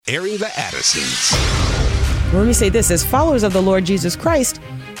Airing the Addisons. Let me say this, as followers of the Lord Jesus Christ,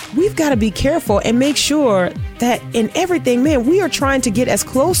 we've got to be careful and make sure that in everything, man, we are trying to get as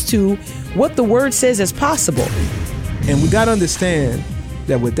close to what the word says as possible. And we got to understand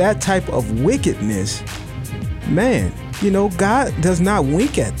that with that type of wickedness, man, God does not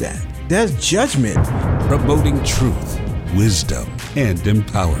wink at that. There's judgment. Promoting truth, wisdom, and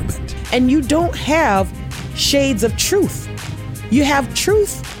empowerment. And you don't have shades of truth. You have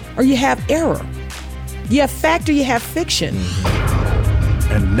truth or you have error. You have fact or you have fiction.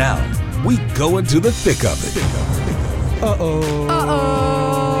 And now we go into the thick of it. Uh-oh.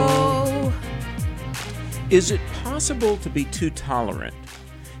 Is it possible to be too tolerant?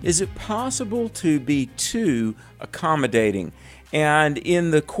 Is it possible to be too accommodating? And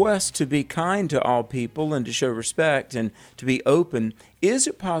in the quest to be kind to all people and to show respect and to be open, is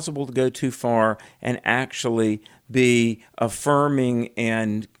it possible to go too far and actually be affirming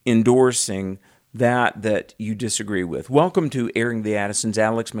and endorsing that you disagree with? Welcome to Airing the Addisons.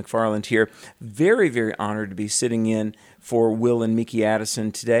 Alex McFarland here. Very, very honored to be sitting in for Will and Mickey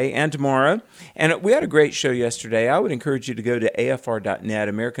Addison today and tomorrow. And we had a great show yesterday. I would encourage you to go to AFR.net,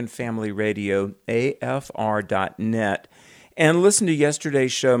 American Family Radio, AFR.net, and listen to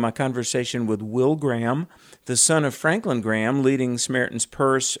yesterday's show, my conversation with Will Graham, the son of Franklin Graham, leading Samaritan's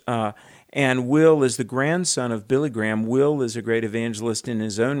Purse, and Will is the grandson of Billy Graham. Will is a great evangelist in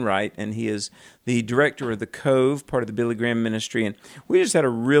his own right, and he is the director of the Cove, part of the Billy Graham ministry. And we just had a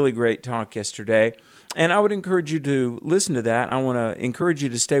really great talk yesterday, and I would encourage you to listen to that. I want to encourage you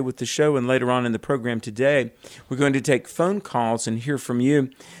to stay with the show, and later on in the program today, we're going to take phone calls and hear from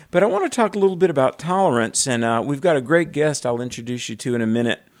you. But I want to talk a little bit about tolerance, and we've got a great guest I'll introduce you to in a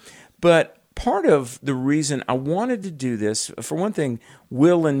minute. But part of the reason I wanted to do this, for one thing,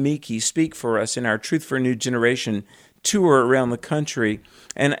 Will and Mickey speak for us in our Truth for a New Generation tour around the country,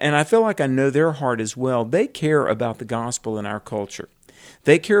 and I feel like I know their heart as well. They care about the gospel in our culture.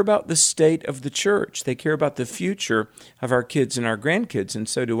 They care about the state of the church. They care about the future of our kids and our grandkids, and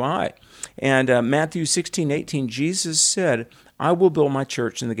so do I. And Matthew 16:18, Jesus said, "I will build my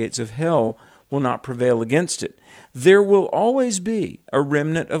church, and the gates of hell will not prevail against it." There will always be a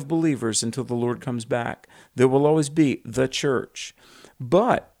remnant of believers until the Lord comes back. There will always be the church.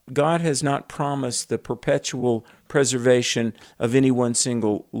 But God has not promised the perpetual preservation of any one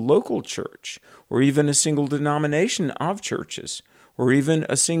single local church, or even a single denomination of churches, or even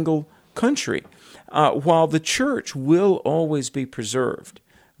a single country. While the church will always be preserved,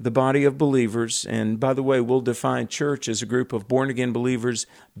 the body of believers, and by the way, we'll define church as a group of born-again believers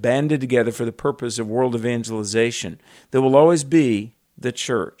banded together for the purpose of world evangelization. There will always be the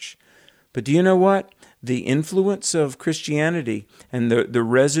church. But do you know what? The influence of Christianity and the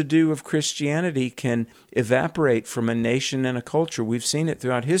residue of Christianity can evaporate from a nation and a culture. We've seen it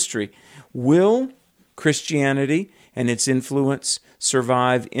throughout history. Will Christianity and its influence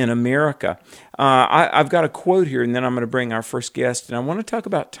survive in America? I've got a quote here, and then I'm going to bring our first guest, and I want to talk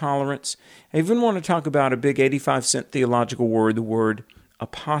about tolerance. I even want to talk about a big 85-cent theological word, the word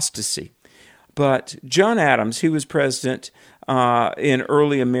apostasy. But John Adams, he was president in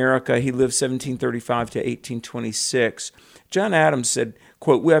early America. He lived 1735 to 1826. John Adams said,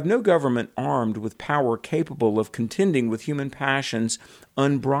 quote, "We have no government armed with power capable of contending with human passions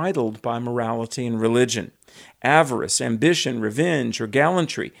unbridled by morality and religion. Avarice, ambition, revenge, or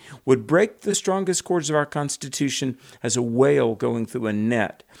gallantry would break the strongest cords of our Constitution as a whale going through a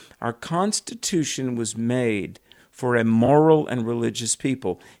net. Our Constitution was made for a moral and religious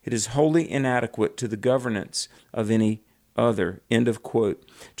people. It is wholly inadequate to the governance of any other," end of quote.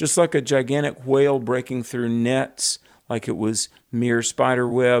 Just like a gigantic whale breaking through nets, like it was mere spider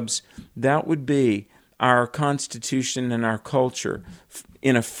webs, that would be our Constitution and our culture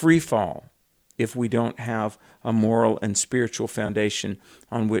in a free fall if we don't have a moral and spiritual foundation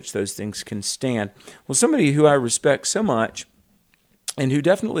on which those things can stand. Well, somebody who I respect so much and who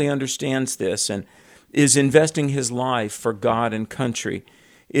definitely understands this and is investing his life for God and country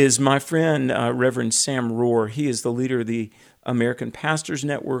is my friend, Reverend Sam Rohr. He is the leader of the American Pastors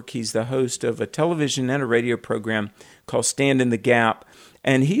Network. He's the host of a television and a radio program called Stand in the Gap.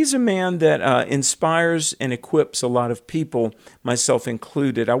 And he's a man that inspires and equips a lot of people, myself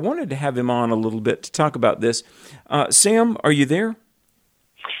included. I wanted to have him on a little bit to talk about this. Sam, are you there?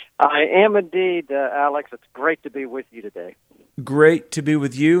 I am indeed, Alex. It's great to be with you today. Great to be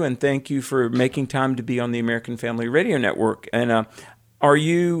with you, and thank you for making time to be on the American Family Radio Network. And are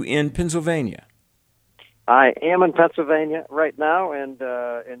you in Pennsylvania? I am in Pennsylvania right now and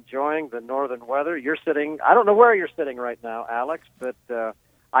enjoying the northern weather. You're sitting, I don't know where you're sitting right now, Alex, but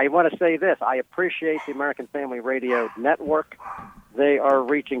I want to say this. I appreciate the American Family Radio Network they are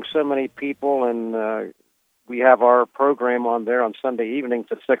reaching so many people, and we have our program on there on Sunday evenings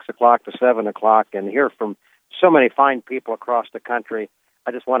at 6 o'clock to 7 o'clock, and hear from so many fine people across the country.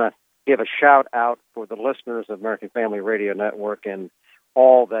 I just want to give a shout out for the listeners of American Family Radio Network and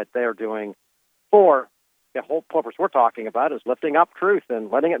all that they're doing for the whole purpose we're talking about is lifting up truth and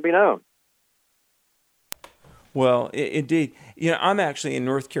letting it be known. Well, indeed. I'm actually in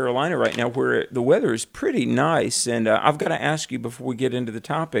North Carolina right now where the weather is pretty nice, and I've got to ask you before we get into the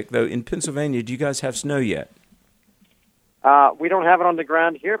topic, though, in Pennsylvania, do you guys have snow yet? We don't have it on the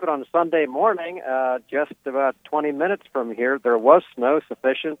ground here, but on Sunday morning, just about 20 minutes from here, there was snow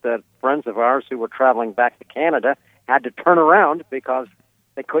sufficient that friends of ours who were traveling back to Canada had to turn around because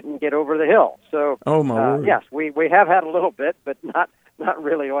they couldn't get over the hill. So, oh my word. Yes, we have had a little bit, but not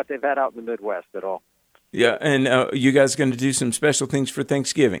really what they've had out in the Midwest at all. Yeah, and you guys going to do some special things for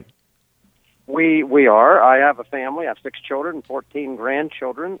Thanksgiving? We are. I have a family. I have 6 children, 14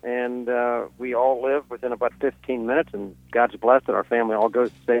 grandchildren, and we all live within about 15 minutes, and God's blessed that our family all goes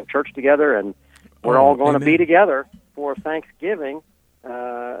to the same church together, and we're all going to be together for Thanksgiving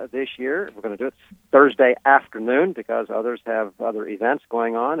this year. We're going to do it Thursday afternoon because others have other events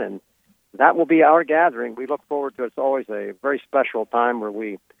going on, and that will be our gathering. We look forward to it. It's always a very special time where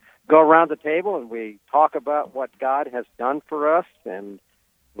we go around the table and we talk about what God has done for us and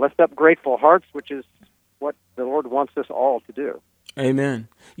lift up grateful hearts, which is what the Lord wants us all to do. Amen.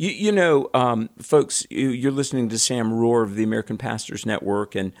 Folks, you're listening to Sam Rohr of the American Pastors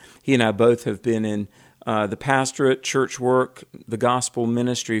Network, and he and I both have been in the pastorate, church work, the gospel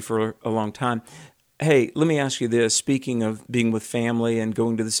ministry for a long time. Hey, let me ask you this. Speaking of being with family and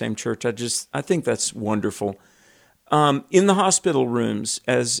going to the same church, I think that's wonderful. In the hospital rooms,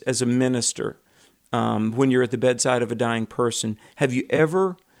 as a minister, when you're at the bedside of a dying person, have you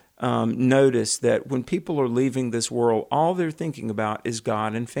ever noticed that when people are leaving this world, all they're thinking about is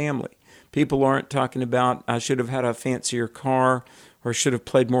God and family? People aren't talking about, I should have had a fancier car, or should have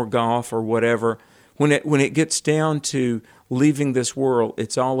played more golf, or whatever. When it gets down to leaving this world,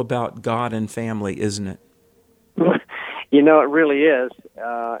 it's all about God and family, isn't it? It really is.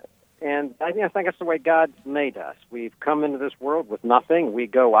 And I think that's the way God made us. We've come into this world with nothing. We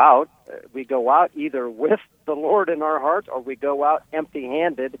go out either with the Lord in our hearts, or we go out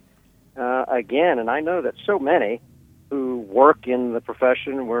empty-handed again. And I know that so many who work in the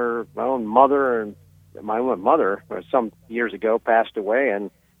profession where my own mother some years ago passed away, and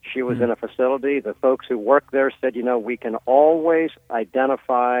she was in a facility. The folks who work there said, we can always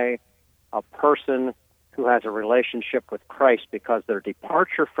identify a person who has a relationship with Christ because their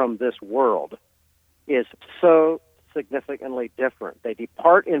departure from this world is so significantly different. They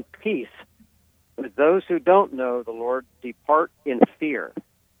depart in peace, but those who don't know the Lord depart in fear.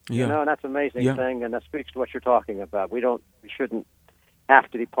 Yeah. And that's an amazing thing, and that speaks to what you're talking about. We shouldn't have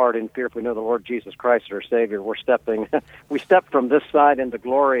to depart in fear if we know the Lord Jesus Christ is our Savior. We step from this side into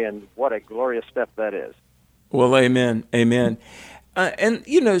glory, and what a glorious step that is. Well, amen, amen.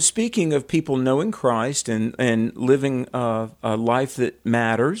 And, speaking of people knowing Christ and living a life that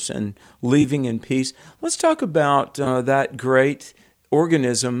matters and leaving in peace, let's talk about that great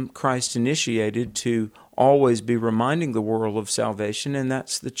organism Christ initiated to always be reminding the world of salvation, and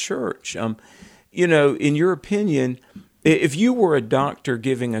that's the church. In your opinion, if you were a doctor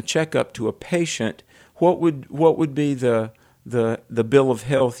giving a checkup to a patient, what would be the bill of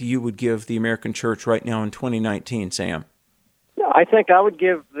health you would give the American church right now in 2019, Sam? I think I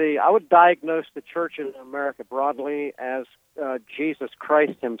would diagnose the church in America broadly as Jesus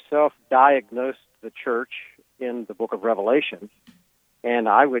Christ himself diagnosed the church in the book of Revelation. And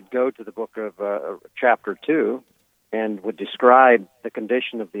I would go to the book of chapter 2 and would describe the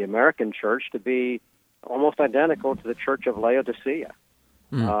condition of the American church to be almost identical to the church of Laodicea,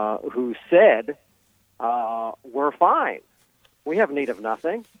 who said, we're fine. We have need of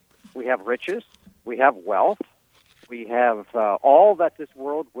nothing. We have riches. We have wealth. We have all that this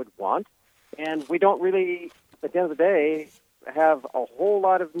world would want, and we don't really, at the end of the day, have a whole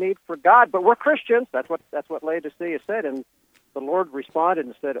lot of need for God. But we're Christians. That's what Laodicea said, and the Lord responded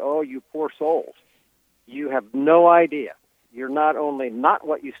and said, "Oh, you poor souls, you have no idea. You're not only not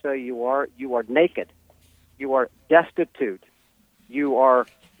what you say you are naked. You are destitute. You are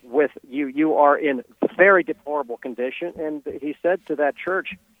in very deplorable condition." And he said to that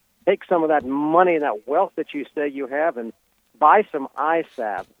church, take some of that money and that wealth that you say you have and buy some eye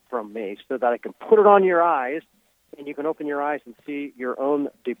salve from me so that I can put it on your eyes and you can open your eyes and see your own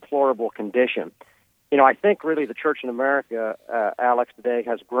deplorable condition. I think really the church in America, Alex, today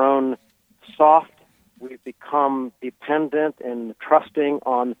has grown soft. We've become dependent and trusting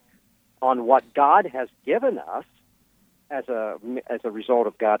on what God has given us as a result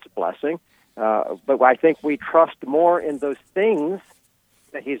of God's blessing. But I think we trust more in those things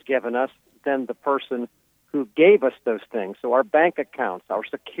that He's given us than the person who gave us those things. So our bank accounts, our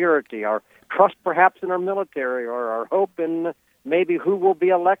security, our trust perhaps in our military, or our hope in maybe who will be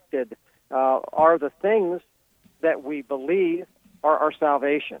elected, are the things that we believe are our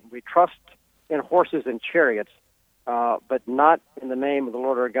salvation. We trust in horses and chariots, but not in the name of the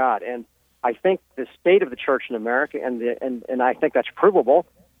Lord our God. And I think the state of the church in America, and I think that's provable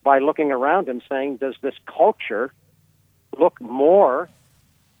by looking around and saying, does this culture look more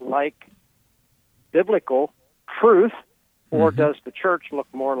like biblical truth, or does the church look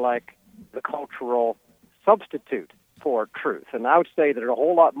more like the cultural substitute for truth? And I would say that there's a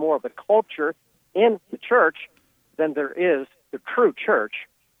whole lot more of the culture in the church than there is the true church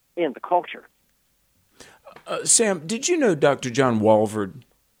in the culture. Sam, did you know Dr. John Walvoord?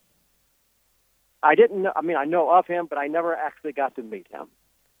 I didn't know. I mean, I know of him, but I never actually got to meet him.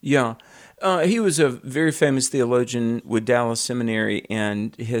 Yeah. He was a very famous theologian with Dallas Seminary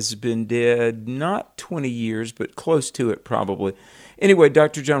and has been dead not 20 years, but close to it probably. Anyway,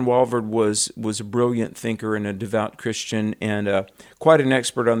 Dr. John Walvoord was a brilliant thinker and a devout Christian and quite an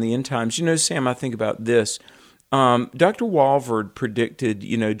expert on the end times. You know, Sam, I think about this. Dr. Walvoord predicted,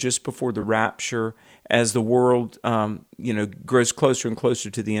 just before the rapture, as the world, grows closer and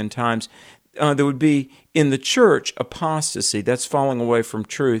closer to the end times, there would be in the church apostasy, that's falling away from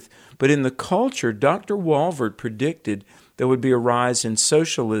truth. But in the culture, Dr. Walvoord predicted there would be a rise in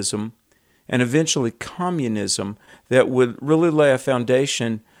socialism and eventually communism that would really lay a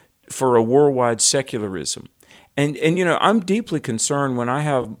foundation for a worldwide secularism. And I'm deeply concerned when I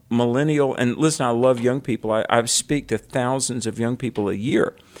have millennial, and listen, I love young people. I speak to thousands of young people a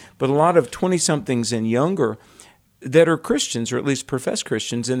year, but a lot of 20-somethings and younger that are Christians, or at least profess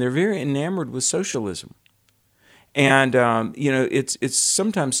Christians, and they're very enamored with socialism. And, it's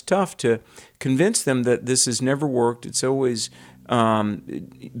sometimes tough to convince them that this has never worked. It's always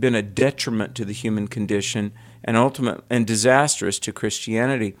been a detriment to the human condition and ultimate and disastrous to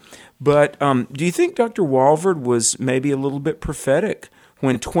Christianity. But do you think Dr. Walvoord was maybe a little bit prophetic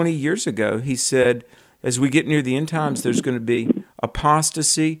when 20 years ago he said, as we get near the end times, there's going to be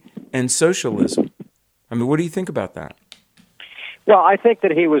apostasy and socialism? I mean, what do you think about that? Well, I think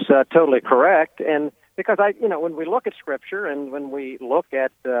that he was totally correct, and because when we look at Scripture and when we look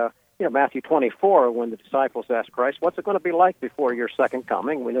at Matthew 24, when the disciples asked Christ, "What's it going to be like before your second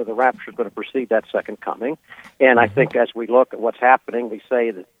coming?" We know the rapture is going to precede that second coming, and I think as we look at what's happening, we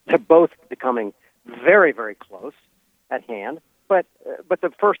say that they're both becoming very, very close at hand. But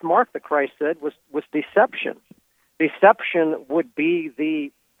the first mark that Christ said was deception. Deception would be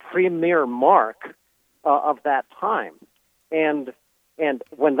the premier mark of that time, and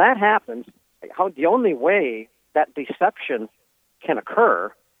when that happens, the only way that deception can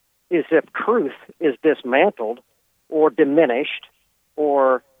occur is if truth is dismantled or diminished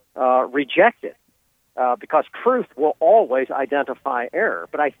or rejected, because truth will always identify error.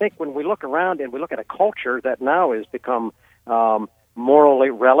 But I think when we look around and we look at a culture that now has become morally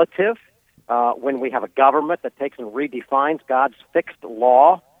relative, when we have a government that takes and redefines God's fixed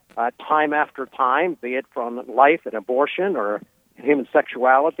law time after time, be it from life and abortion or human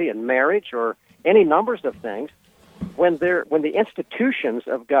sexuality and marriage or any numbers of things, when the institutions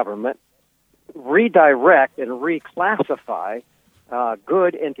of government redirect and reclassify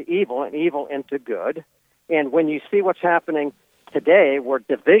good into evil and evil into good, and when you see what's happening today where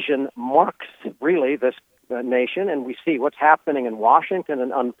division marks really this nation, and we see what's happening in Washington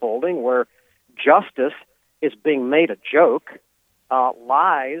and unfolding where justice is being made a joke,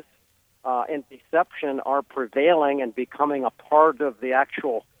 lies and deception are prevailing and becoming a part of the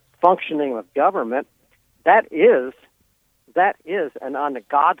actual functioning of government, that is an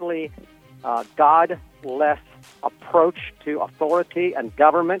ungodly, godless approach to authority and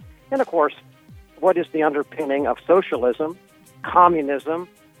government. And of course, what is the underpinning of socialism, communism,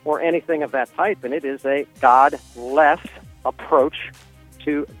 or anything of that type? And it is a godless approach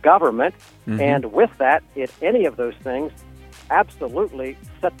to government. Mm-hmm. And with that, any of those things absolutely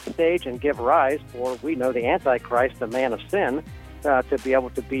set the stage and give rise for, we know, the Antichrist, the man of sin, to be able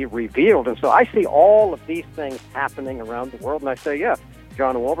to be revealed. And so I see all of these things happening around the world, and I say, yeah,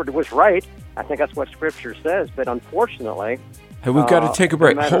 John Walvoord was right. I think that's what Scripture says, but unfortunately... Hey, we've got to take a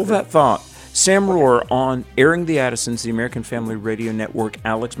break. Hold that thought. Sam Rohr on Airing the Addisons, the American Family Radio Network.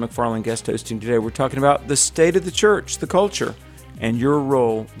 Alex McFarland guest hosting today. We're talking about the state of the church, the culture, and your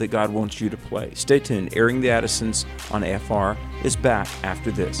role that God wants you to play. Stay tuned. Airing the Addisons on AFR is back after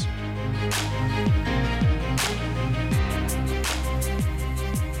this.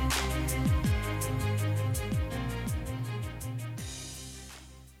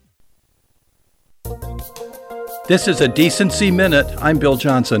 This is a Decency Minute. I'm Bill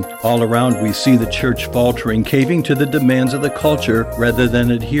Johnson. All around, we see the church faltering, caving to the demands of the culture rather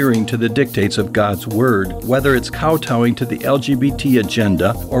than adhering to the dictates of God's Word. Whether it's kowtowing to the LGBT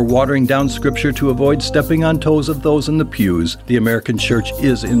agenda or watering down Scripture to avoid stepping on toes of those in the pews, the American church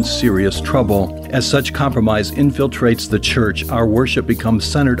is in serious trouble. As such compromise infiltrates the church, our worship becomes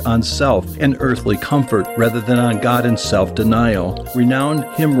centered on self and earthly comfort rather than on God and self-denial. Renowned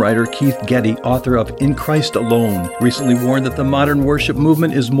hymn writer Keith Getty, author of In Christ Alone, recently warned that the modern worship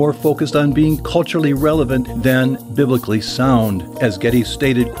movement is more focused on being culturally relevant than biblically sound. As Getty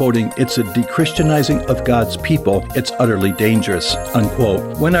stated, quoting, "It's a de-Christianizing of God's people. It's utterly dangerous,"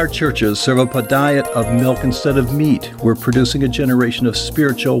 unquote. When our churches serve up a diet of milk instead of meat, we're producing a generation of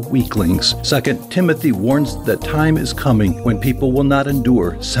spiritual weaklings. 2 Timothy warns that time is coming when people will not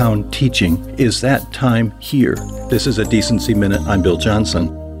endure sound teaching. Is that time here? This is a Decency Minute. I'm Bill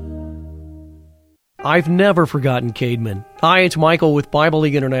Johnson. I've never forgotten Cademan. Hi, it's Michael with Bible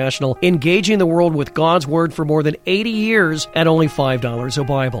League International, engaging the world with God's Word for more than 80 years at only $5 a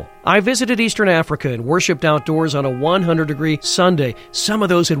Bible. I visited Eastern Africa and worshiped outdoors on a 100-degree Sunday. Some of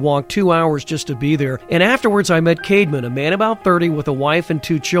those had walked 2 hours just to be there. And afterwards, I met Cademan, a man about 30 with a wife and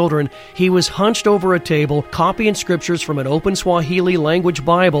 2 children. He was hunched over a table, copying scriptures from an open Swahili language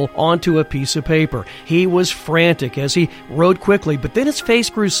Bible onto a piece of paper. He was frantic as he wrote quickly, but then his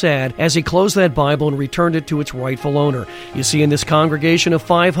face grew sad as he closed that Bible and returned it to its rightful owner. You see, in this congregation of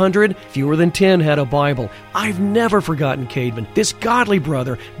 500, fewer than 10 had a Bible. I've never forgotten Cademan, this godly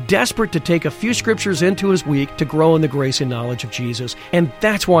brother, desperate to take a few scriptures into his week to grow in the grace and knowledge of Jesus. And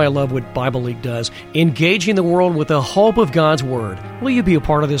that's why I love what Bible League does, engaging the world with the hope of God's Word. Will you be a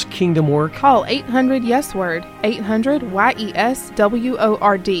part of this kingdom work? Call 800-YES-WORD,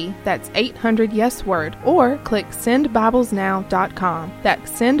 800-YES-WORD. That's 800-YES-WORD. Or click sendbiblesnow.com.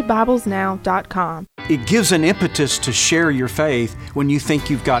 That's sendbiblesnow.com. It gives an impetus to share your faith when you think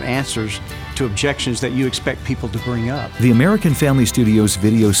you've got answers to objections that you expect people to bring up. The American Family Studios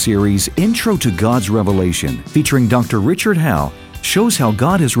video series Intro to God's Revelation, featuring Dr. Richard Howe, shows how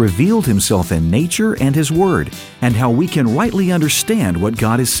God has revealed Himself in nature and His Word, and how we can rightly understand what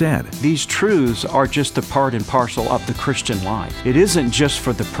God has said. These truths are just a part and parcel of the Christian life. It isn't just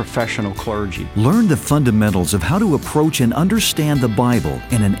for the professional clergy. Learn the fundamentals of how to approach and understand the Bible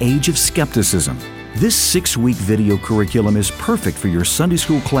in an age of skepticism. This 6-week video curriculum is perfect for your Sunday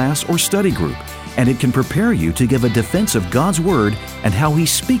school class or study group, and it can prepare you to give a defense of God's Word and how He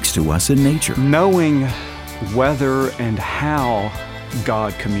speaks to us in nature. Knowing whether and how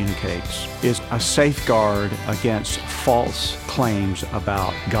God communicates is a safeguard against false claims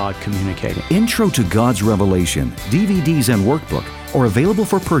about God communicating. Intro to God's Revelation, DVDs and workbook are available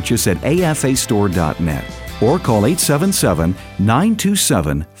for purchase at afastore.net or call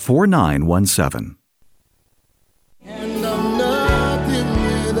 877-927-4917. And I'm nothing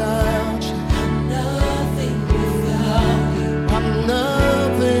without you. I'm nothing without you. I'm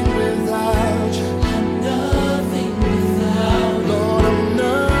nothing without you. I'm nothing without you. Lord, I'm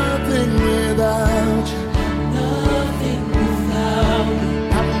nothing without you. Nothing without you.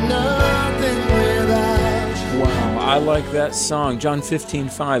 I'm nothing without you. Wow, I like that song. John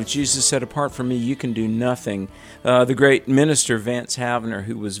 15:5, Jesus said, "Apart from me, you can do nothing." The great minister Vance Havner,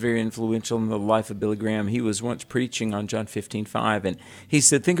 who was very influential in the life of Billy Graham, he was once preaching on John 15:5, and he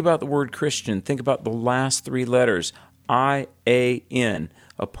said, think about the word Christian. Think about the last 3 letters, I-A-N.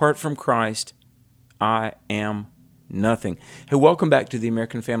 Apart from Christ, I am nothing. Hey, welcome back to the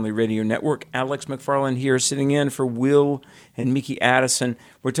American Family Radio Network. Alex McFarland here, sitting in for Will and Mickey Addison.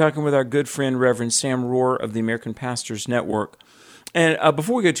 We're talking with our good friend, Reverend Sam Rohr of the American Pastors Network. And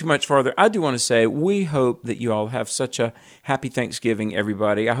before we go too much farther, I do want to say we hope that you all have such a happy Thanksgiving,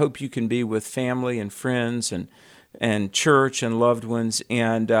 everybody. I hope you can be with family and friends and church and loved ones.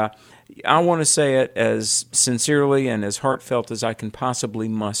 And I want to say it as sincerely and as heartfelt as I can possibly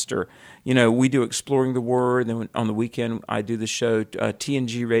muster. You know, we do Exploring the Word, and on the weekend I do the show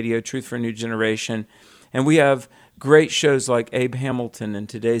TNG Radio, Truth for a New Generation. And we have great shows like Abe Hamilton and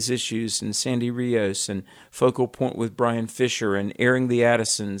Today's Issues and Sandy Rios and Focal Point with Brian Fisher and Airing the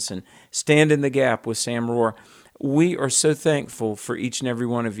Addisons and Stand in the Gap with Sam Rohr. We are so thankful for each and every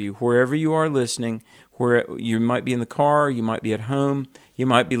one of you, wherever you are listening, where you might be in the car, you might be at home, you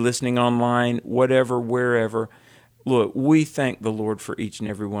might be listening online, whatever, wherever. Look, we thank the Lord for each and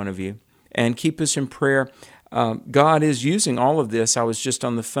every one of you. And keep us in prayer. God is using all of this. I was just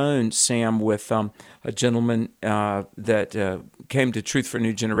on the phone, Sam, with a gentleman that came to Truth for a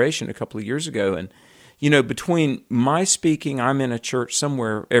New Generation a couple of years ago. And, you know, between my speaking, I'm in a church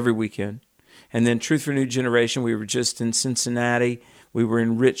somewhere every weekend, and then Truth for a New Generation, we were just in Cincinnati. We were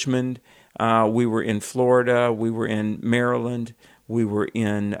in Richmond. We were in Florida. We were in Maryland. We were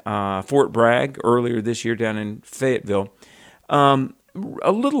in Fort Bragg earlier this year down in Fayetteville.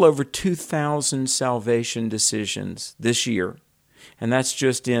 A little over 2,000 salvation decisions this year. And that's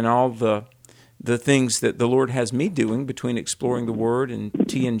just in all the things that the Lord has me doing between Exploring the Word and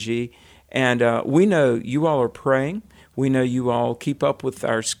TNG. And we know you all are praying. We know you all keep up with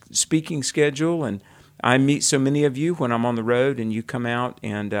our speaking schedule. And I meet so many of you when I'm on the road, and you come out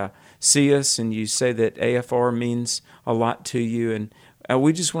and see us, and you say that AFR means a lot to you. And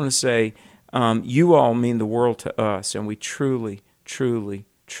we just want to say you all mean the world to us, and we truly, truly,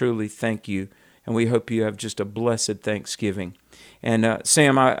 truly thank you. And we hope you have just a blessed Thanksgiving. And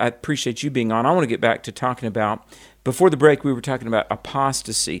Sam, I appreciate you being on. I want to get back to talking about, before the break, we were talking about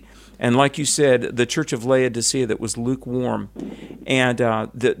apostasy. And like you said, the church of Laodicea that was lukewarm. And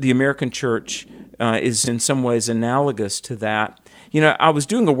the American church is in some ways analogous to that. You know, I was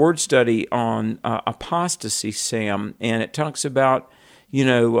doing a word study on apostasy, Sam, and it talks about,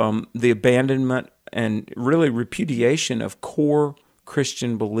 the abandonment and really repudiation of core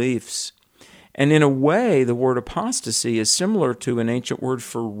Christian beliefs. And in a way, the word apostasy is similar to an ancient word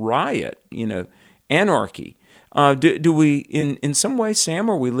for riot, anarchy. Do we, in some way, Sam,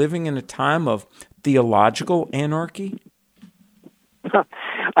 are we living in a time of theological anarchy?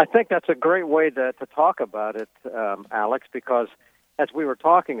 I think that's a great way to talk about it, Alex, because as we were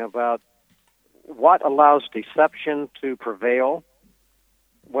talking about what allows deception to prevail,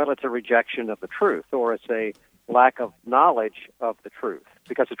 well, it's a rejection of the truth, or it's a lack of knowledge of the truth.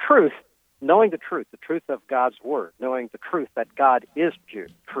 Because the truth, knowing the truth of God's Word, knowing the truth that God is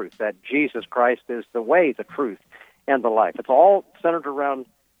truth, that Jesus Christ is the way, the truth, and the life. It's all centered around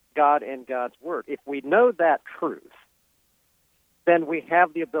God and God's Word. If we know that truth, then we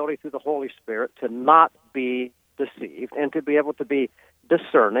have the ability through the Holy Spirit to not be deceived and to be able to be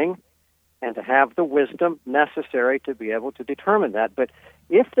discerning and to have the wisdom necessary to be able to determine that. But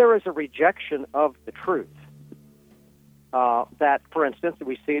if there is a rejection of the truth, that, for instance,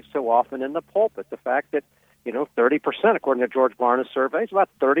 we see it so often in the pulpit, the fact that, 30%, according to George Barna's surveys, about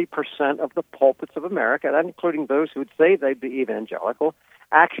 30% of the pulpits of America, that including those who would say they'd be evangelical,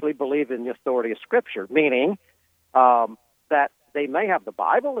 actually believe in the authority of Scripture, meaning that they may have the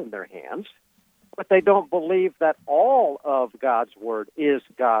Bible in their hands, but they don't believe that all of God's Word is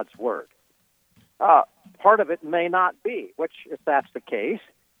God's Word. Part of it may not be, which, if that's the case,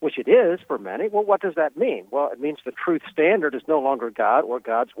 which it is for many, well, what does that mean? Well, it means the truth standard is no longer God or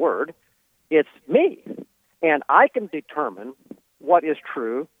God's Word. It's me. And I can determine what is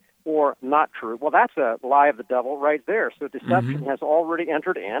true or not true. Well, that's a lie of the devil right there. So deception has already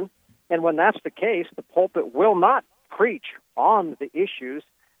entered in. And when that's the case, the pulpit will not preach on the issues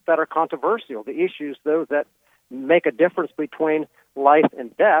that are controversial, the issues, though, that make a difference between life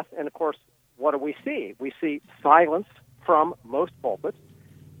and death. And, of course, what do we see? We see silence from most pulpits.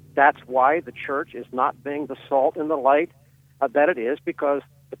 That's why the church is not being the salt and the light that it is, because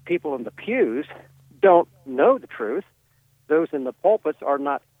the people in the pews don't know the truth. Those in the pulpits are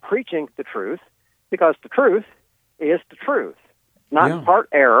not preaching the truth, because the truth is the truth, not part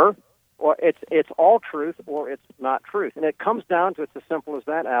error, or it's all truth or it's not truth. And it comes down to, it's as simple as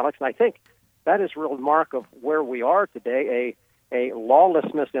that, Alex. And I think that is a real mark of where we are today, a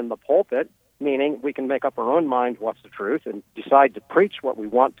lawlessness in the pulpit, meaning we can make up our own mind what's the truth and decide to preach what we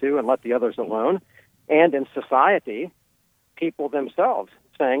want to and let the others alone. And in society, people themselves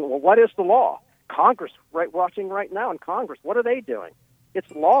saying, well, what is the law? Congress, watching right now in Congress, what are they doing? It's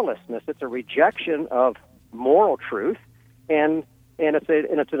lawlessness. It's a rejection of moral truth, and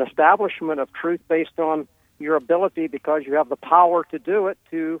it's an establishment of truth based on your ability, because you have the power to do it,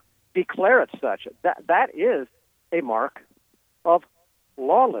 to declare it such. That is a mark of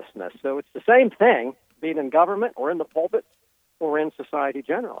lawlessness. So it's the same thing, being in government or in the pulpit or in society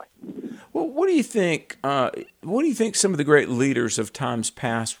generally. Well, what do you think? What do you think some of the great leaders of times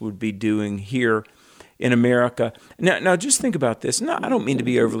past would be doing here in America? Now, just think about this. No, I don't mean to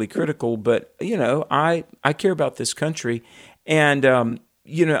be overly critical, but I care about this country, and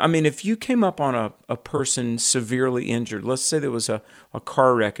if you came up on a person severely injured, let's say there was a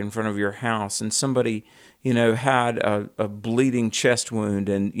car wreck in front of your house, and somebody had a bleeding chest wound,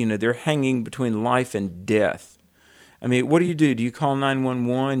 and they're hanging between life and death. I mean, what do? Do you call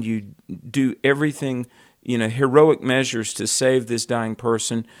 911? You do everything, heroic measures to save this dying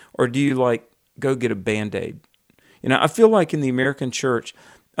person, or do you go get a Band-Aid? I feel like in the American church,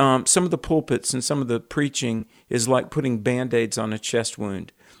 some of the pulpits and some of the preaching is like putting Band-Aids on a chest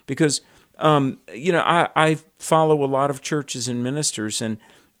wound, because I follow a lot of churches and ministers, and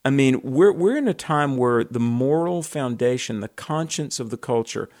I mean, we're in a time where the moral foundation, the conscience of the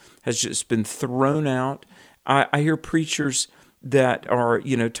culture has just been thrown out. I hear preachers that are,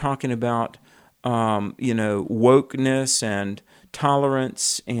 talking about, wokeness and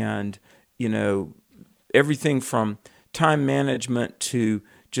tolerance and, everything from time management to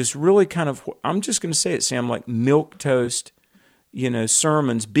just really kind of, I'm just going to say it, Sam, like milquetoast,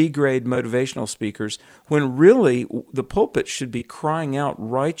 sermons, B-grade motivational speakers, when really the pulpit should be crying out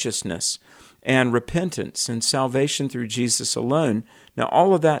righteousness and repentance and salvation through Jesus alone. Now,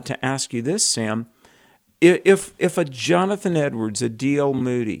 all of that to ask you this, Sam, if a Jonathan Edwards, a D.L.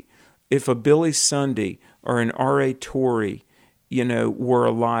 Moody, if a Billy Sunday or an R.A. Torrey, were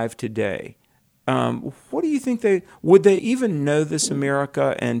alive today, what do you think would they even know this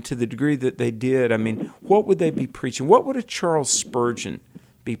America? And to the degree that they did, I mean, what would they be preaching? What would a Charles Spurgeon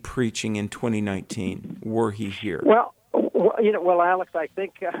be preaching in 2019 were he here? Well, Alex, I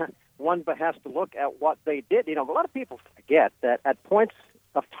think one has to look at what they did. A lot of people forget that at points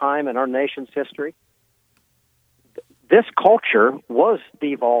of time in our nation's history, this culture was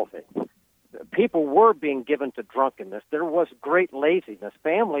devolving. People were being given to drunkenness. There was great laziness.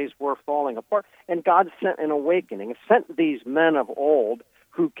 Families were falling apart. And God sent an awakening, sent these men of old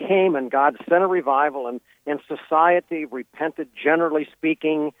who came, and God sent a revival, and society repented, generally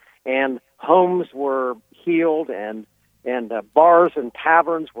speaking, and homes were healed, and bars and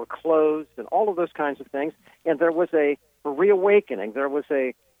taverns were closed, and all of those kinds of things. And there was a reawakening. There was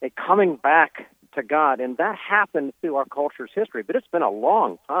a coming back to God, and that happened through our culture's history. But it's been a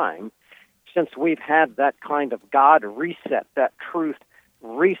long time since we've had that kind of God reset, that truth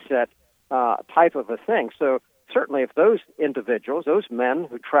reset type of a thing. So certainly if those individuals, those men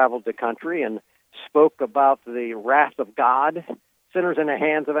who traveled the country and spoke about the wrath of God, sinners in the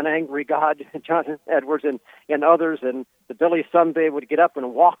hands of an angry God, Jonathan Edwards and others, and the Billy Sunday would get up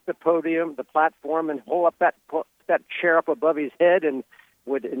and walk the podium, the platform, and hold up that chair up above his head and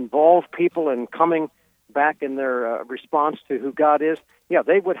would involve people in coming back in their response to who God is. Yeah,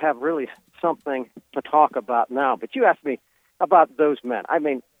 they would have really something to talk about now. But you asked me about those men. I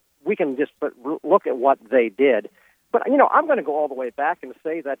mean, we can just look at what they did. But, I'm going to go all the way back and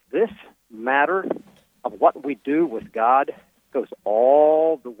say that this matter of what we do with God goes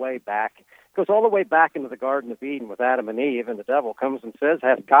all the way back. Goes all the way back into the Garden of Eden with Adam and Eve, and the devil comes and says,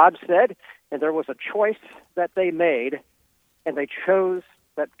 has God said? And there was a choice that they made, and they chose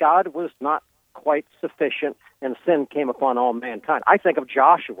that God was not quite sufficient, and sin came upon all mankind. I think of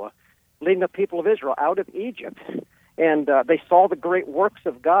Joshua leading the people of Israel out of Egypt, and they saw the great works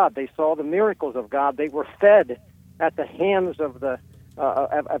of God. They saw the miracles of God. They were fed at the hands of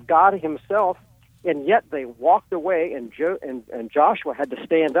of God Himself, and yet they walked away. And Joshua had to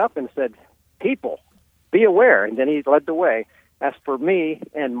stand up and said, "People, be aware." And then he led the way. As for me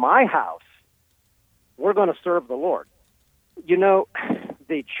and my house, we're going to serve the Lord.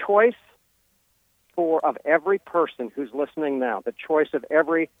 The choice of every person who's listening now, the choice of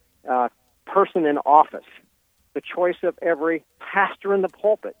every person in office, the choice of every pastor in the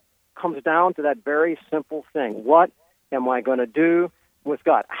pulpit comes down to that very simple thing. What am I going to do with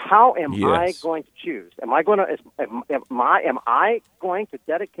God? How am I going to choose? Am I going to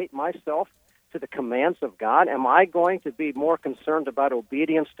dedicate myself to the commands of God? Am I going to be more concerned about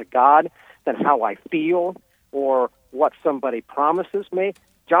obedience to God than how I feel or what somebody promises me?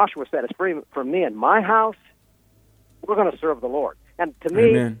 Joshua said, "It's for me and my house, we're going to serve the Lord." And to me,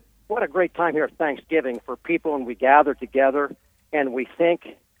 Amen. What a great time here at Thanksgiving for people, and we gather together and we think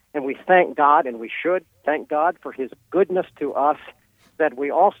and we thank God, and we should thank God for His goodness to us, that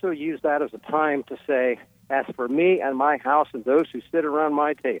we also use that as a time to say, as for me and my house and those who sit around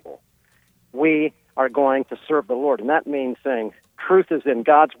my table, we are going to serve the Lord. And that means saying, truth is in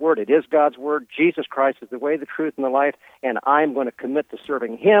God's Word. It is God's Word. Jesus Christ is the way, the truth, and the life, and I'm going to commit to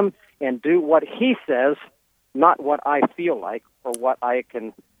serving Him and do what He says, not what I feel like or what I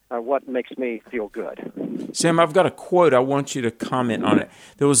can, what makes me feel good. Sam, I've got a quote. I want you to comment on it.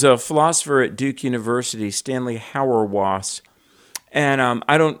 There was a philosopher at Duke University, Stanley Hauerwas, and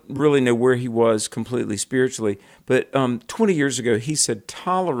I don't really know where he was completely spiritually, but 20 years ago he said,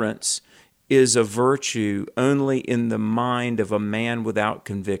 tolerance is a virtue only in the mind of a man without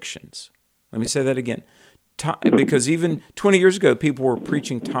convictions. Let me say that again. Because even 20 years ago, people were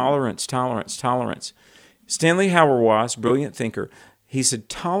preaching tolerance, tolerance, tolerance. Stanley Hauerwas, brilliant thinker, he said,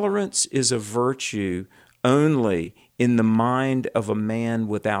 tolerance is a virtue only in the mind of a man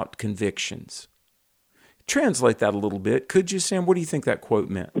without convictions. Translate that a little bit. Could you, Sam? What do you think that quote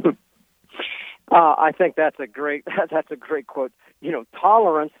meant? I think that's a great quote.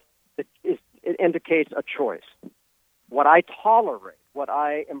 Tolerance it indicates a choice. What I tolerate, what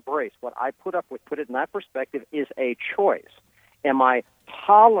I embrace, what I put up with, put it in that perspective, is a choice. Am I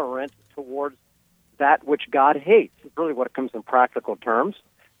tolerant towards that which God hates? It's really what it comes in practical terms.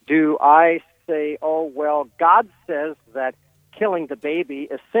 Do I say, oh, well, God says that killing the baby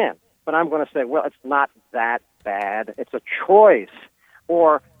is sin, but I'm going to say, well, it's not that bad. It's a choice.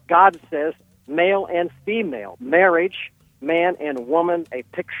 Or God says male and female, marriage, man and woman, a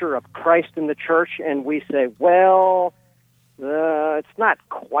picture of Christ in the church, and we say, well, it's not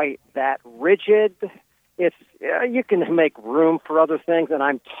quite that rigid. It's you can make room for other things, and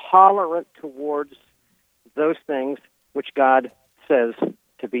I'm tolerant towards those things which God says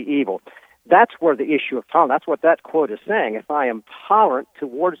to be evil. That's where the issue of tolerance, that's what that quote is saying. If I am tolerant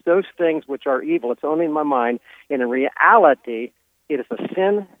towards those things which are evil, it's only in my mind, and in reality, it is a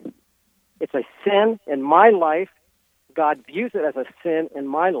sin. It's a sin in my life. God views it as a sin in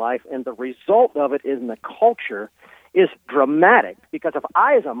my life, and the result of it in the culture is dramatic, because if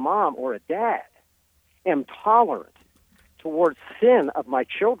I, as a mom or a dad, am tolerant towards sin of my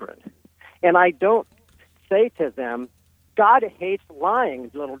children, and I don't say to them, God hates lying,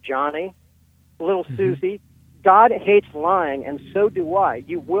 little Johnny, little Susie, God hates lying, and so do I.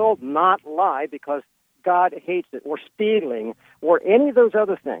 You will not lie because God hates it, or stealing, or any of those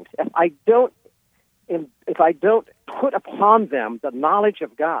other things. If I don't put upon them the knowledge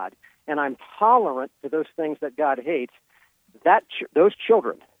of God, and I'm tolerant to those things that God hates, those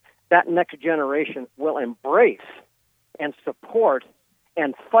children, that next generation will embrace and support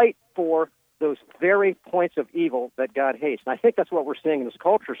and fight for those very points of evil that God hates. And I think that's what we're seeing in this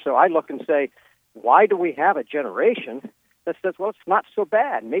culture. So I look and say, why do we have a generation that says, well, it's not so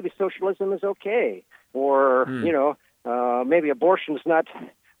bad. Maybe socialism is okay. Or, maybe abortion's not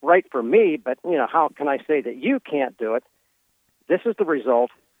right for me, but, how can I say that you can't do it? This is the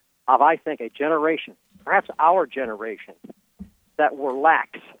result of, I think, a generation, perhaps our generation, that were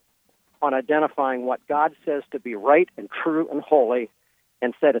lax on identifying what God says to be right and true and holy,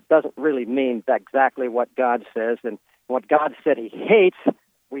 and said it doesn't really mean exactly what God says. And what God said he hates,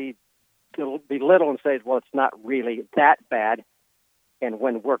 we belittle and say, well, it's not really that bad. And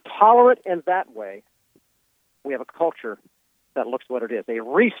when we're tolerant in that way, we have a culture that looks what it is. A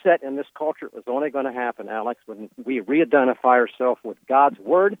reset in this culture is only going to happen, Alex, when we re-identify ourselves with God's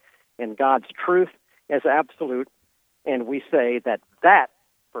word and God's truth as absolute, and we say that,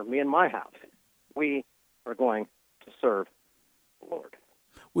 for me and my house, we are going to serve the Lord.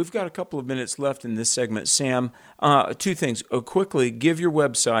 We've got a couple of minutes left in this segment. Sam, two things. Quickly, give your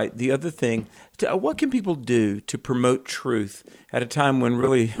website. The other thing, what can people do to promote truth at a time when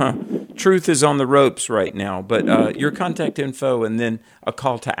really truth is on the ropes right now? But your contact info and then a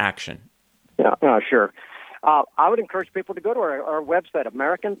call to action. Yeah, sure. I would encourage people to go to our website,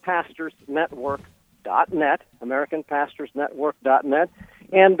 AmericanPastorsNetwork.net, AmericanPastorsNetwork.net.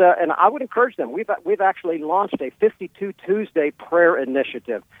 And I would encourage them. We've actually launched a 52 Tuesday prayer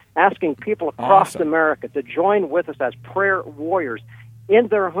initiative, asking people across America to join with us as prayer warriors in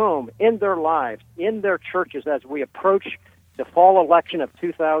their home, in their lives, in their churches as we approach the fall election of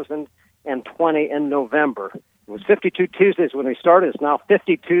 2020 in November. It was 52 Tuesdays when we started. It's now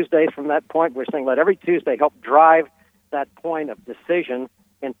 50 Tuesdays from that point. We're saying let every Tuesday help drive that point of decision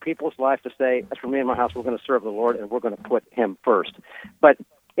in people's life to say, as for me and my house, we're going to serve the Lord and we're going to put him first. But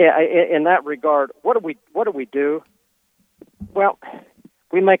in that regard, what do we do? Well,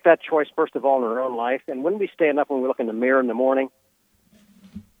 we make that choice, first of all, in our own life. And when we stand up, when we look in the mirror in the morning,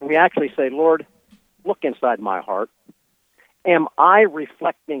 we actually say, Lord, look inside my heart. Am I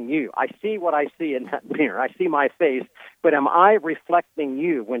reflecting you? I see what I see in that mirror. I see my face. But am I reflecting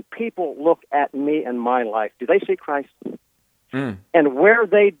you? When people look at me and my life, do they see Christ? And where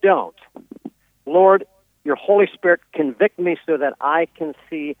they don't, Lord, your Holy Spirit convict me so that I can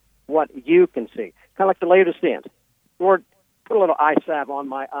see what you can see. Kind of like the Laodiceans. Lord, put a little eye salve on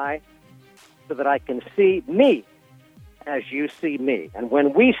my eye so that I can see me as you see me. And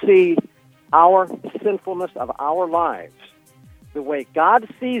when we see our sinfulness of our lives the way God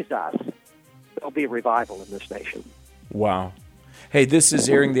sees us, there'll be revival in this nation. Wow. Hey, this is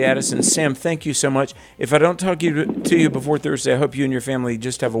Airing the Addison. Sam, thank you so much. If I don't talk to you before Thursday, I hope you and your family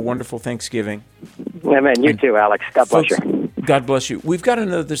just have a wonderful Thanksgiving. Amen. You too, Alex. God bless you. God bless you. We've got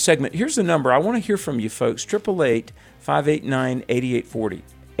another segment. Here's the number. I want to hear from you, folks. 888-589-8840.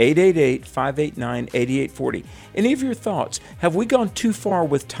 888-589-8840. Any of your thoughts? Have we gone too far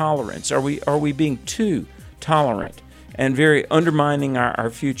with tolerance? Are we being too tolerant and very undermining our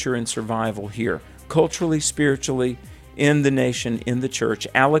future and survival here, culturally, spiritually, in the nation, in the church?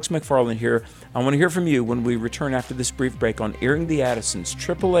 Alex McFarland here. I want to hear from you when we return after this brief break on Airing the Addisons.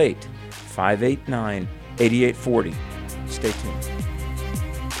 888-589-8840. Stay tuned.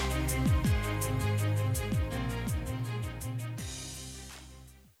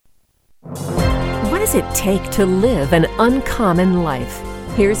 does it take to live an uncommon life?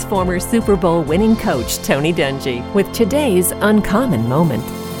 Here's former Super Bowl winning coach Tony Dungy with today's Uncommon Moment.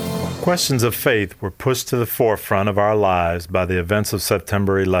 Questions of faith were pushed to the forefront of our lives by the events of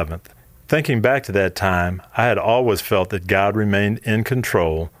September 11th. Thinking back to that time, I had always felt that God remained in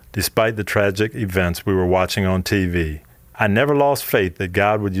control despite the tragic events we were watching on TV. I never lost faith that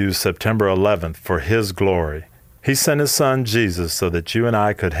God would use September 11th for His glory. He sent His Son Jesus so that you and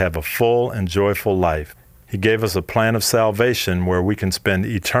I could have a full and joyful life. He gave us a plan of salvation where we can spend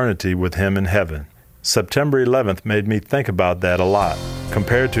eternity with Him in heaven. September 11th made me think about that a lot.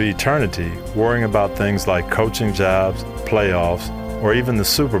 Compared to eternity, worrying about things like coaching jobs, playoffs, or even the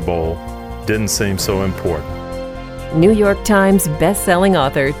Super Bowl didn't seem so important. New York Times best-selling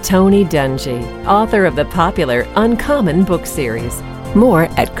author Tony Dungy, author of the popular Uncommon book series. More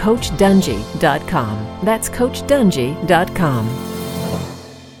at CoachDungy.com. That's CoachDungy.com.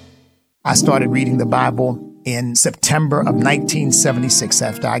 I started reading the Bible in September of 1976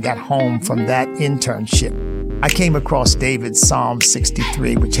 after I got home from that internship. I came across David's Psalm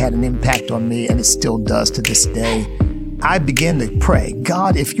 63, which had an impact on me, and it still does to this day. I began to pray,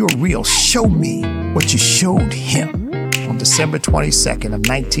 God, if you're real, show me what you showed him. On December 22nd of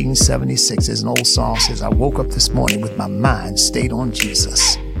 1976, as an old song says, I woke up this morning with my mind stayed on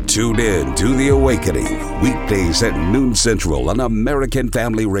Jesus. Tune in to The Awakening, weekdays at noon Central on American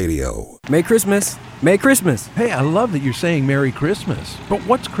Family Radio. Merry Christmas. Merry Christmas. Hey, I love that you're saying Merry Christmas. But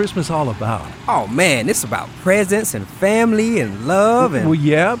what's Christmas all about? Oh, man, it's about presents and family and love and... Well,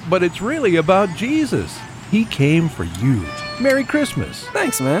 yeah, but it's really about Jesus. He came for you. Merry Christmas.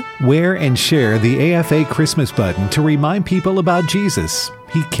 Thanks, man. Wear and share the AFA Christmas button to remind people about Jesus.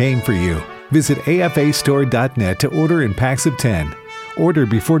 He came for you. Visit afastore.net to order in packs of 10. Order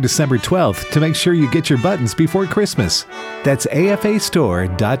before December 12th to make sure you get your buttons before Christmas. That's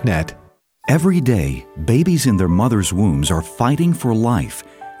afastore.net. Every day, babies in their mother's wombs are fighting for life,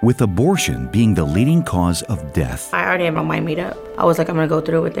 with abortion being the leading cause of death. I already had my mind made up. I was like, I'm going to go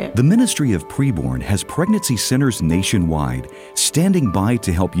through with it. The Ministry of Preborn has pregnancy centers nationwide standing by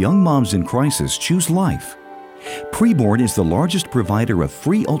to help young moms in crisis choose life. Preborn is the largest provider of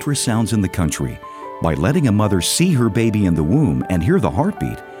free ultrasounds in the country. By letting a mother see her baby in the womb and hear the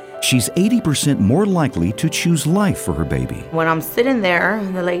heartbeat, she's 80% more likely to choose life for her baby. When I'm sitting there,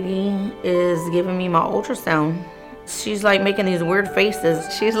 the lady is giving me my ultrasound. She's like making these weird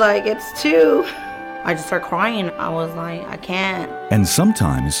faces. She's like, it's 2. I just start crying. I was like, I can't. And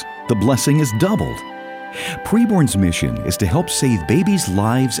sometimes the blessing is doubled. Preborn's mission is to help save babies'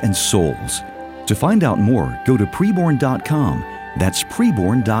 lives and souls. To find out more, go to preborn.com. That's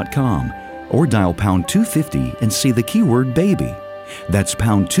preborn.com. Or dial pound 250 and say the keyword baby. That's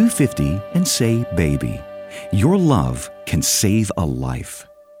pound 250 and say baby. Your love can save a life.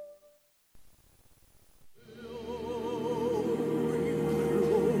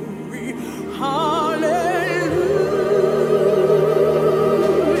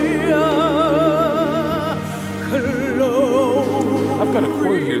 I've got a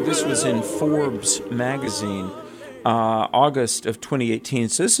quote here. This was in Forbes magazine, August of 2018.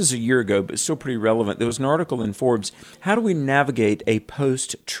 So this is a year ago, but still pretty relevant. There was an article in Forbes, How Do We Navigate a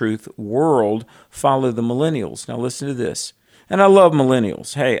Post-Truth World? Follow the Millennials. Now listen to this. And I love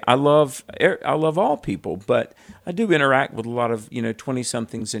millennials. Hey, I love all people, but I do interact with a lot of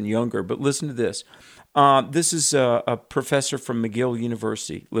 20-somethings and younger. But listen to this. This is a professor from McGill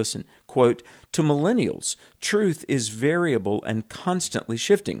University. Listen, quote, to millennials, truth is variable and constantly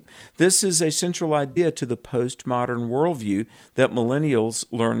shifting. This is a central idea to the postmodern worldview that millennials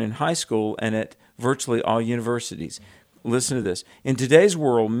learn in high school and at virtually all universities. Listen to this. In today's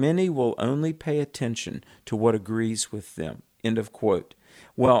world, many will only pay attention to what agrees with them. End of quote.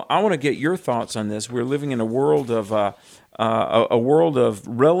 Well, I want to get your thoughts on this. We're living in a world of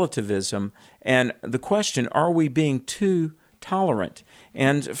relativism, and the question: are we being too tolerant?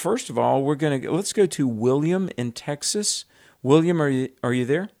 And first of all, let's go to William in Texas. William, are you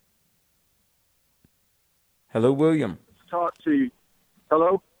there? Hello, William. Talk to you.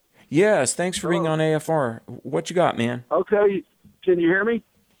 Hello. Yes, thanks for being on AFR. What you got, man? Okay, can you hear me?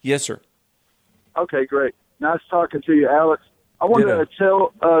 Yes, sir. Okay, great. Nice talking to you, Alex. I wanted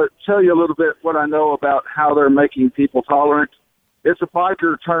to tell you a little bit what I know about how they're making people tolerant. It's a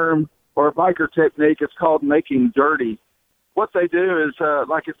biker term or a biker technique. It's called making dirty. What they do is,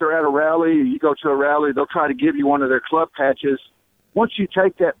 like if they're at a rally, you go to a rally, they'll try to give you one of their club patches. Once you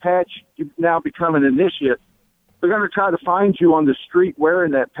take that patch, you now become an initiate. They're going to try to find you on the street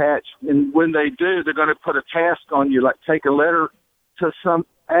wearing that patch, and when they do, they're going to put a task on you, like take a letter to some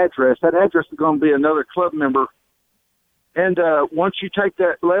address. That address is going to be another club member. And once you take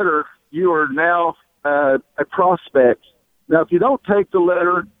that letter, you are now a prospect. Now, if you don't take the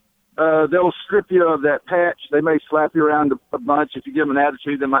letter, they'll strip you of that patch. They may slap you around a bunch. If you give them an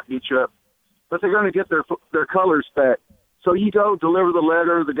attitude, they might beat you up. But they're going to get their colors back. So you go deliver the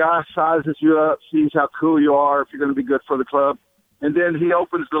letter. The guy sizes you up, sees how cool you are, if you're going to be good for the club. And then he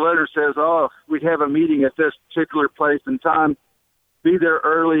opens the letter, says, "Oh, we have a meeting at this particular place and time. Be there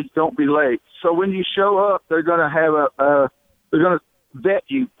early. Don't be late." So when you show up, they're going to have they're going to vet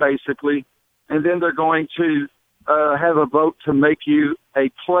you basically, and then they're going to have a vote to make you a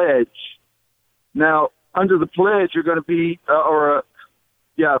pledge. Now, under the pledge, you're going to be a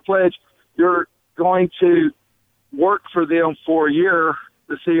pledge. You're going to work for them for a year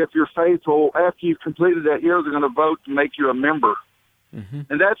to see if you're faithful. After you've completed that year, they're going to vote to make you a member. Mm-hmm.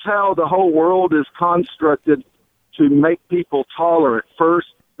 And that's how the whole world is constructed to make people tolerant.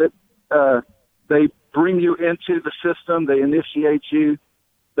 First, they bring you into the system. They initiate you.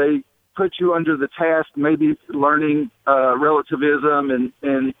 They put you under the task, maybe learning relativism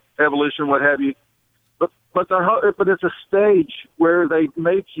and evolution, what have you. But it's a stage where they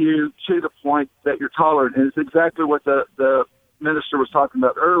make you to the point that you're tolerant, and it's exactly what the minister was talking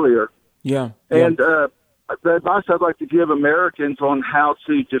about earlier. Yeah. And the advice I'd like to give Americans on how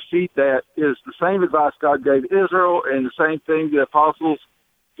to defeat that is the same advice God gave Israel, and the same thing the apostles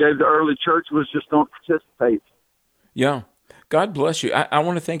gave the early church, was just don't participate. Yeah. God bless you. I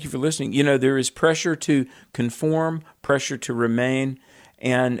want to thank you for listening. You know, there is pressure to conform, pressure to remain.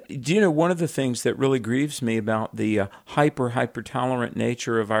 And do you know, one of the things that really grieves me about the hyper-tolerant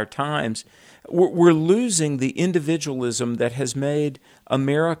nature of our times, we're losing the individualism that has made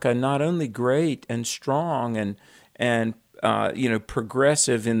America not only great and strong and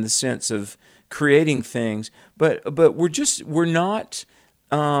progressive in the sense of creating things, but we're not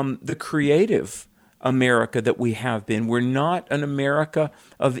the creative America that we have been. We're not an America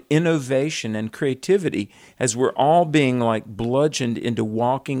of innovation and creativity, as we're all being like bludgeoned into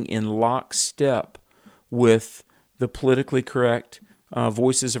walking in lockstep with the politically correct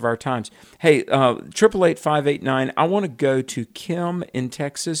voices of our times. Hey, 888-589, I want to go to Kim in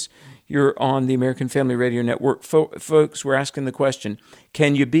Texas. You're on the American Family Radio Network. Folks, we're asking the question,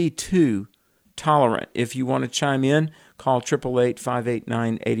 can you be too tolerant? If you want to chime in, call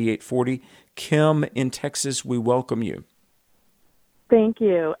 888-589-8840. Kim in Texas, we welcome you. Thank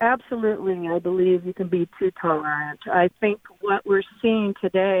you. Absolutely, I believe you can be too tolerant. I think what we're seeing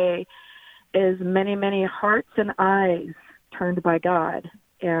today is many, many hearts and eyes turned by God.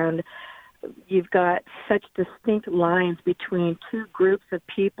 And you've got such distinct lines between two groups of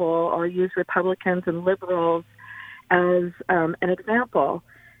people. I'll use Republicans and liberals as an example.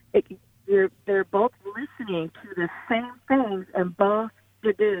 They're both listening to the same things and both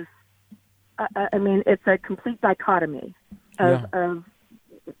deduce. I mean, it's a complete dichotomy of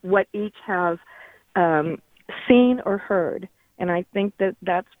what each have seen or heard. And I think that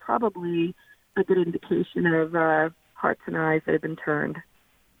that's probably a good indication of hearts and eyes that have been turned.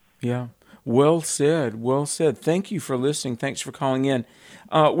 Yeah. Well said. Well said. Thank you for listening. Thanks for calling in.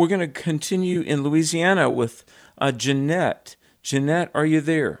 We're going to continue in Louisiana with Jeanette. Jeanette, are you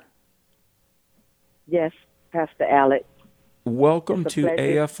there? Yes, Pastor Alex. Welcome to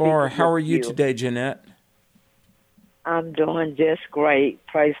AFR. How are you today, Jeanette? I'm doing just great.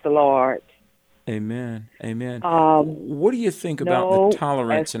 Praise the Lord. Amen. Amen. What do you think about the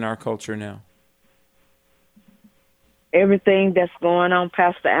tolerance in our culture now? Everything that's going on,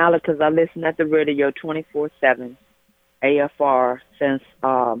 Pastor Alex, because I listen at the radio 24/7, AFR, since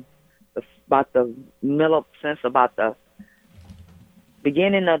about the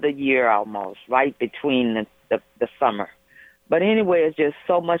beginning of the year almost, right between the summer. But anyway, it's just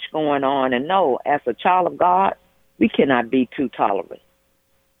so much going on. And no, as a child of God, we cannot be too tolerant.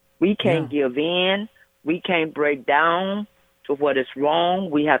 We can't give in. We can't break down to what is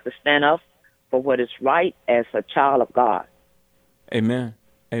wrong. We have to stand up for what is right as a child of God. Amen.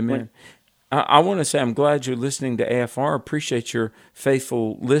 Amen. I want to say I'm glad you're listening to AFR. Appreciate your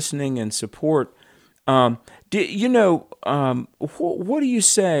faithful listening and support. What do you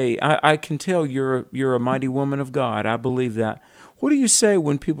say? I can tell you're a mighty woman of God. I believe that. What do you say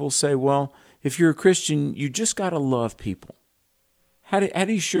when people say, well, if you're a Christian, you just got to love people? How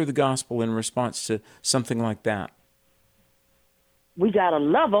do you share the gospel in response to something like that? We got to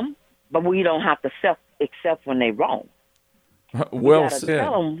love them, but we don't have to accept when they're wrong. Well we got to said.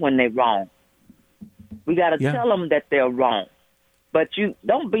 tell them when they're wrong. We got to tell them that they're wrong. But you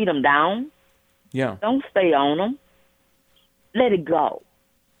don't beat them down. Yeah. Don't stay on them. Let it go.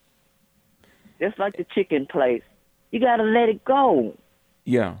 Just like the chicken place. You got to let it go.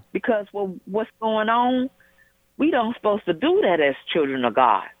 Yeah. Because what's going on, we don't supposed to do that as children of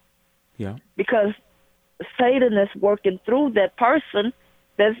God. Yeah. Because Satan is working through that person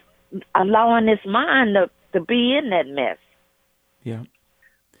that's allowing his mind to be in that mess. Yeah.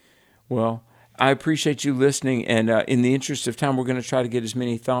 Well, I appreciate you listening, and in the interest of time, we're going to try to get as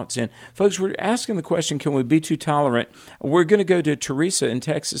many thoughts in. Folks, we're asking the question, can we be too tolerant? We're going to go to Teresa in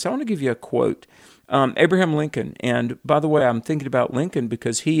Texas. I want to give you a quote. Abraham Lincoln, and by the way, I'm thinking about Lincoln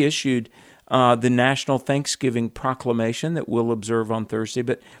because he issued the National Thanksgiving Proclamation that we'll observe on Thursday,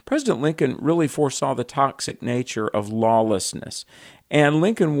 but President Lincoln really foresaw the toxic nature of lawlessness. And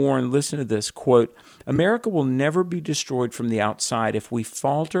Lincoln warned, listen to this, quote, "America will never be destroyed from the outside. If we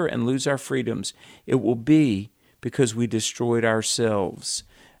falter and lose our freedoms, it will be because we destroyed ourselves."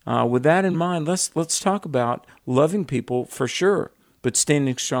 With that in mind, let's talk about loving people for sure, but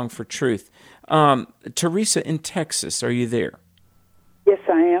standing strong for truth. Teresa in Texas, are you there? Yes,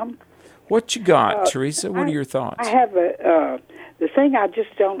 I am. What you got, Teresa? What are your thoughts? I have the thing I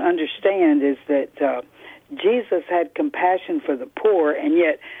just don't understand is that Jesus had compassion for the poor, and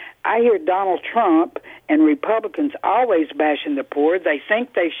yet I hear Donald Trump and Republicans always bashing the poor. They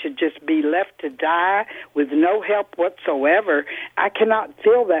think they should just be left to die with no help whatsoever. I cannot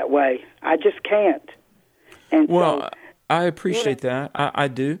feel that way. I just can't. And well, I appreciate that. I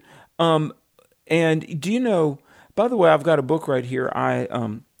do. And do you know, by the way, I've got a book right here. I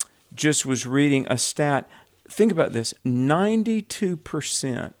just was reading a stat. Think about this.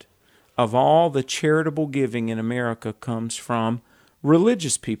 92% of all the charitable giving in America comes from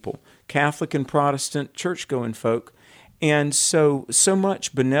religious people, Catholic and Protestant church-going folk. And so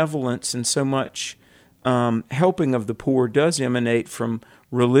much benevolence and so much helping of the poor does emanate from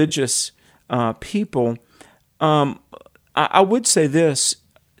religious people. I would say this,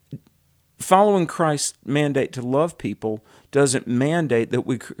 following Christ's mandate to love people doesn't mandate that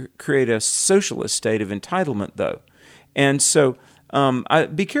we create a socialist state of entitlement, though. And so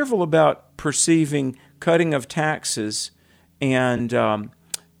be careful about perceiving cutting of taxes and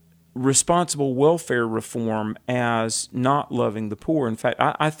responsible welfare reform as not loving the poor. In fact,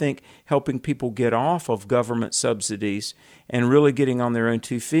 I think helping people get off of government subsidies and really getting on their own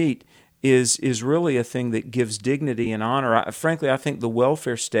 2 feet is really a thing that gives dignity and honor. Frankly, I think the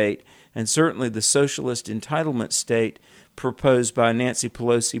welfare state and certainly the socialist entitlement state proposed by Nancy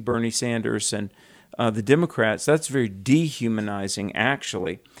Pelosi, Bernie Sanders, and the Democrats, that's very dehumanizing,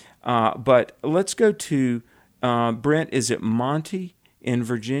 actually. But let's go to Brent. Is it Monty in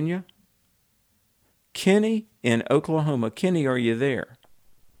Virginia? Kenny in Oklahoma. Kenny, are you there?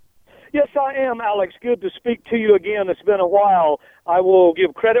 Yes, I am, Alex. Good to speak to you again. It's been a while. I will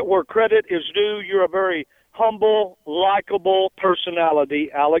give credit where credit is due. You're a very humble, likable personality,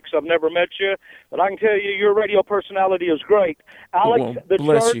 Alex. I've never met you, but I can tell you your radio personality is great. Alex, well, the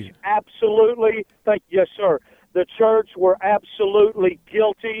church, you. Absolutely, yes, sir. The church were absolutely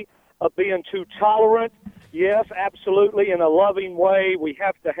guilty of being too tolerant. Yes, absolutely, in a loving way. We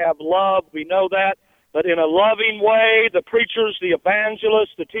have to have love. We know that. But in a loving way, the preachers, the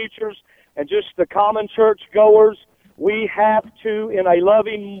evangelists, the teachers, and just the common church goers, we have to, in a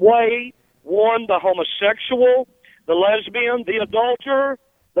loving way, warn the homosexual, the lesbian, the adulterer,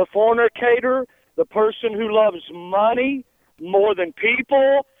 the fornicator, the person who loves money more than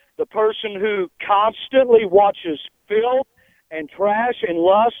people, the person who constantly watches filth and trash and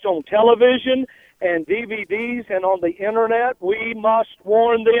lust on television and DVDs and on the internet. We must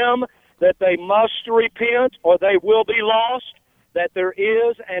warn them that they must repent or they will be lost, that there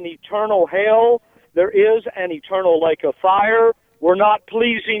is an eternal hell, there is an eternal lake of fire. We're not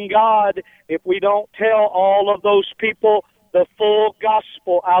pleasing God if we don't tell all of those people the full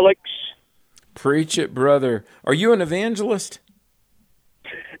gospel, Alex. Preach it, brother. Are you an evangelist?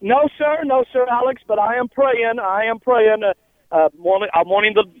 No, sir, Alex, but I am praying. I'm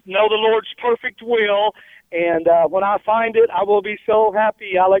wanting to know the Lord's perfect will, and when I find it, I will be so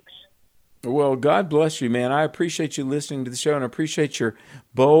happy, Alex. Well, God bless you, man. I appreciate you listening to the show and I appreciate your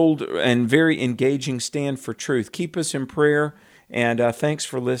bold and very engaging stand for truth. Keep us in prayer, and thanks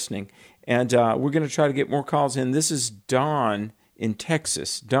for listening. And we're going to try to get more calls in. This is Don in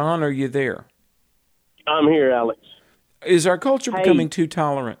Texas. Don, are you there? I'm here, Alex. Is our culture becoming too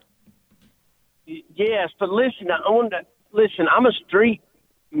tolerant? Yes, but listen, I'm a street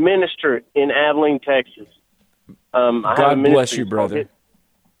minister in Abilene, Texas. God bless you, brother.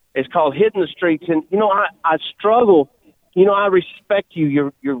 It's called Hitting the Streets, and I struggle. I respect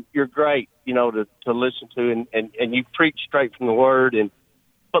you. You're great. To listen to, and you preach straight from the Word.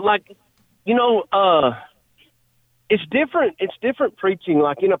 But it's different. It's different preaching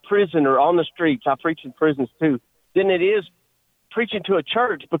like in a prison or on the streets. I preach in prisons too. Than it is preaching to a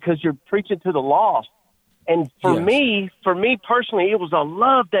church, because you're preaching to the lost. And for me personally, it was a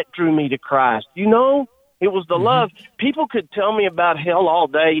love that drew me to Christ. It was the love. People could tell me about hell all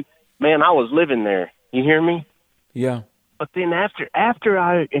day. Man, I was living there. You hear me? Yeah. But then after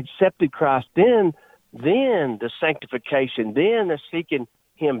I accepted Christ, then the sanctification, then the seeking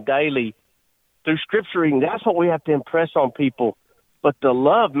Him daily through Scripture reading, that's what we have to impress on people. But the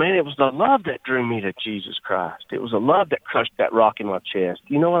love, man, it was the love that drew me to Jesus Christ. It was the love that crushed that rock in my chest.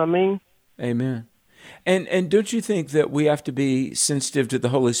 You know what I mean? Amen. And don't you think that we have to be sensitive to the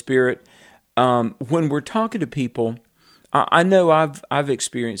Holy Spirit when we're talking to people? I know I've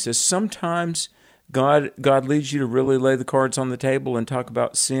experienced this. Sometimes God leads you to really lay the cards on the table and talk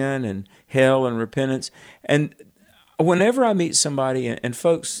about sin and hell and repentance. And whenever I meet somebody, and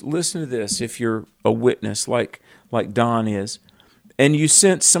folks, listen to this, if you're a witness like Don is, and you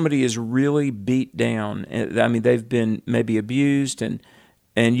sense somebody is really beat down, I mean, they've been maybe abused, and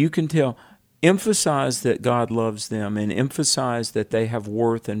you can tell, emphasize that God loves them and emphasize that they have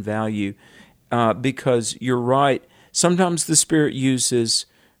worth and value, because you're right. Sometimes the Spirit uses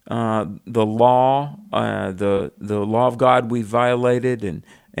the law, the law of God we violated,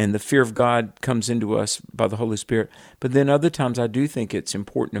 and the fear of God comes into us by the Holy Spirit. But then other times I do think it's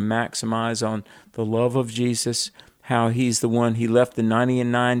important to maximize on the love of Jesus, how He's the one, He left the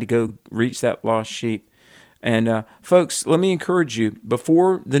 99 to go reach that lost sheep. And folks, let me encourage you,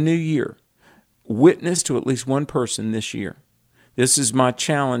 before the new year, witness to at least one person this year. This is my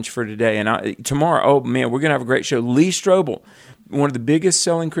challenge for today. And tomorrow, oh man, we're going to have a great show. Lee Strobel, one of the biggest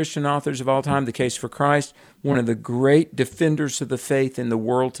selling Christian authors of all time, The Case for Christ, one of the great defenders of the faith in the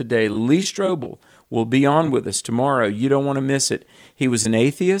world today. Lee Strobel will be on with us tomorrow. You don't want to miss it. He was an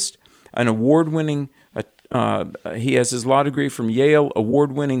atheist, an award-winning, he has his law degree from Yale,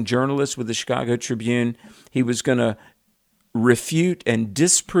 award-winning journalist with the Chicago Tribune. He was going to refute and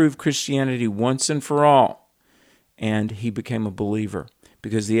disprove Christianity once and for all. And he became a believer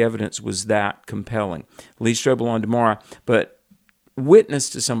because the evidence was that compelling. Lee Strobel on tomorrow. But witness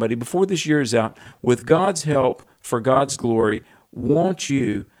to somebody before this year is out. With God's help, for God's glory, won't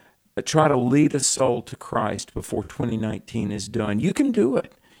you try to lead a soul to Christ before 2019 is done? You can do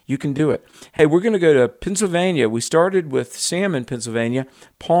it. You can do it. Hey, we're going to go to Pennsylvania. We started with Sam in Pennsylvania.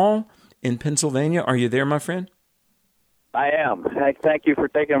 Paul in Pennsylvania. Are you there, my friend? I am. Thank you for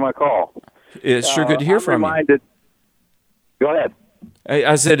taking my call. It's sure good to hear from you. Go ahead.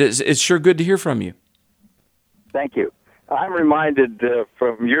 I said it's sure good to hear from you. Thank you. I'm reminded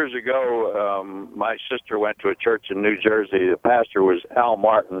from years ago, my sister went to a church in New Jersey. The pastor was Al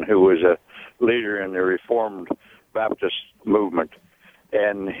Martin, who was a leader in the Reformed Baptist movement.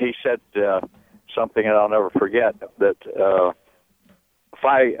 And he said something that I'll never forget, that if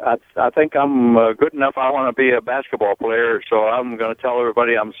I think I'm good enough, I want to be a basketball player, so I'm going to tell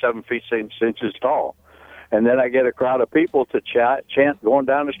everybody I'm 7 feet 6 inches tall. And then I get a crowd of people to chant going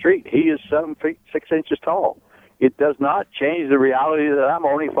down the street, he is 7 feet 6 inches tall. It does not change the reality that I'm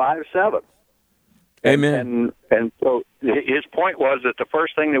only 5'7". Amen. And so his point was that the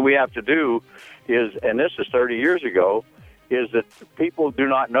first thing that we have to do is, and this is 30 years ago, is that people do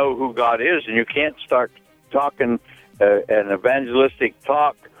not know who God is, and you can't start talking an evangelistic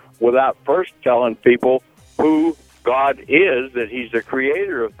talk without first telling people who God is, that He's the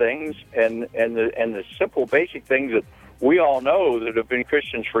creator of things, and the simple basic things that we all know that have been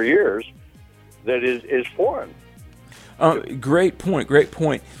Christians for years, that is foreign. Great point, great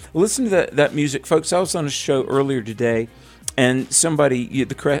point. Listen to that music. Folks, I was on a show earlier today, and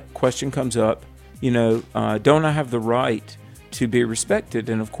the question comes up, don't I have the right to be respected?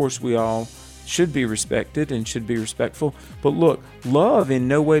 And of course we all should be respected and should be respectful. But look, love in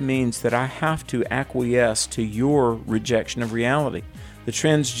no way means that I have to acquiesce to your rejection of reality. The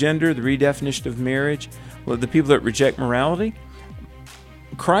transgender, the redefinition of marriage, the people that reject morality,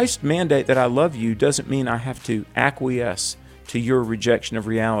 Christ's mandate that I love you doesn't mean I have to acquiesce to your rejection of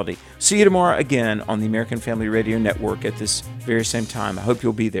reality. See you tomorrow again on the American Family Radio Network at this very same time. I hope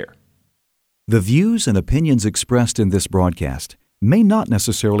you'll be there. The views and opinions expressed in this broadcast may not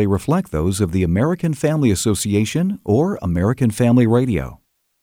necessarily reflect those of the American Family Association or American Family Radio.